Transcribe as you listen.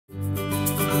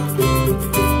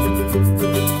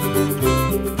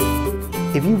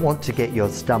you want to get your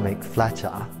stomach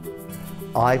flatter,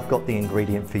 I've got the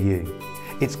ingredient for you.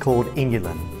 It's called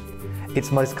Inulin.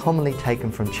 It's most commonly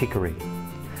taken from chicory.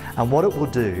 And what it will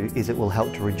do is it will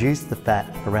help to reduce the fat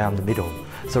around the middle,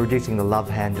 so reducing the love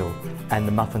handle and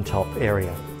the muffin top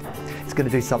area. It's going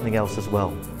to do something else as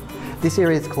well. This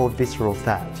area is called visceral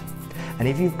fat. And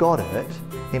if you've got it,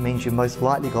 it means you've most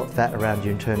likely got fat around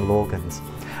your internal organs,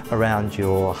 around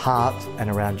your heart and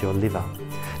around your liver.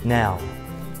 Now,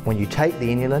 when you take the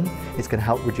Inulin, it's going to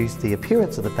help reduce the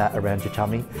appearance of the fat around your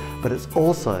tummy, but it's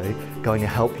also going to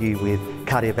help you with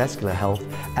cardiovascular health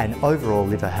and overall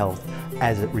liver health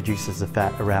as it reduces the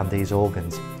fat around these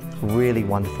organs. Really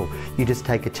wonderful. You just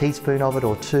take a teaspoon of it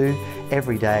or two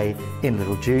every day in a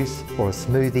little juice or a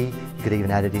smoothie. You could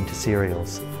even add it into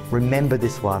cereals. Remember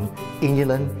this one,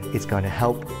 Inulin is going to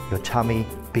help your tummy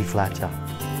be flatter.